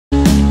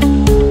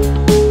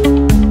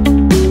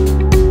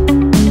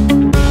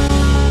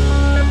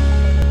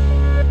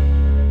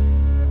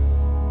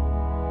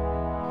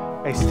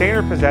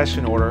standard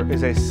possession order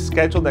is a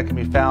schedule that can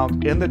be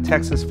found in the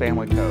Texas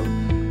Family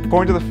Code.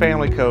 According to the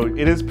Family Code,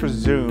 it is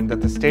presumed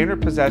that the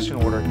standard possession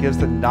order gives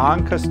the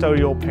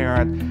non-custodial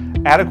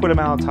parent adequate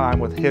amount of time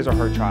with his or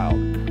her child.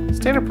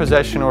 Standard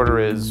possession order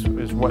is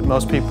what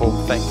most people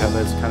think of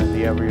as kind of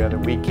the every other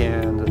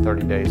weekend, the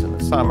 30 days in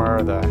the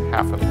summer, the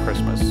half of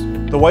Christmas.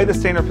 The way the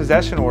standard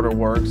possession order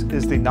works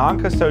is the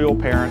non-custodial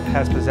parent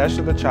has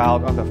possession of the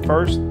child on the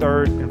first,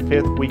 third, and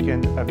fifth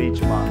weekend of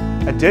each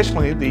month.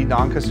 Additionally, the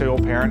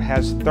non-custodial parent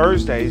has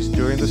Thursdays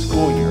during the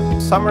school year.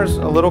 Summer's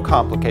a little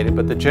complicated,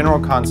 but the general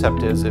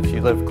concept is if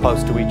you live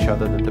close to each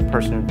other, that the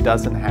person who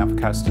doesn't have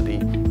custody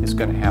is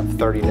going to have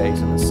 30 days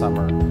in the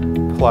summer,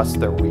 plus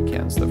their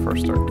weekends, the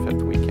first, third, and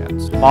fifth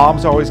weekends.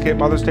 Moms always get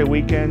Mother's Day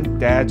weekend,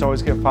 dads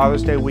always get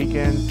Father's Day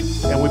weekend,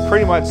 and we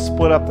pretty much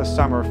split up the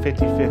summer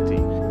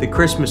 50-50. The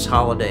Christmas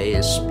holiday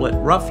is split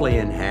roughly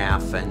in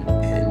half, and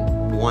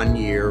one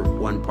year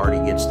one party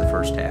gets the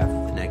first half,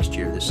 the next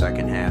year the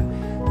second half.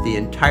 The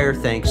entire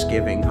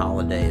Thanksgiving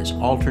holiday is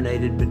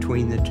alternated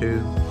between the two,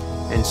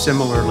 and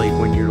similarly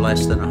when you're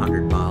less than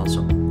 100 miles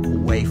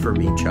away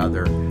from each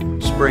other,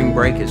 spring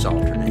break is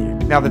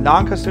alternated. Now the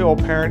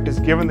non-custodial parent is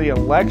given the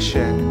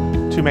election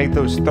to make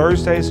those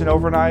Thursdays an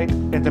overnight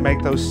and to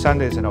make those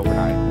Sundays an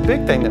overnight. The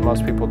big thing that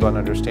most people don't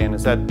understand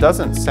is that it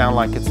doesn't sound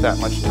like it's that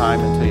much time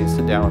until you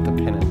sit down with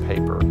a pen and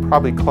paper.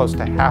 Probably close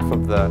to half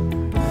of the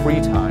free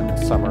time,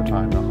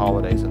 summertime, the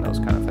holidays and those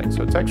kind of things.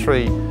 So it's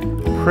actually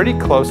pretty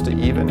close to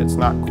even. It's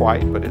not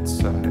quite, but it's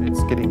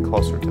getting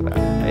closer to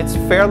that. It's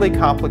fairly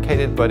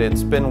complicated, but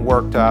it's been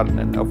worked out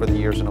and over the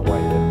years in a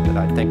way that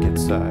I think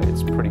it's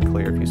pretty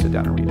clear if you sit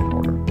down and read it in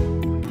order.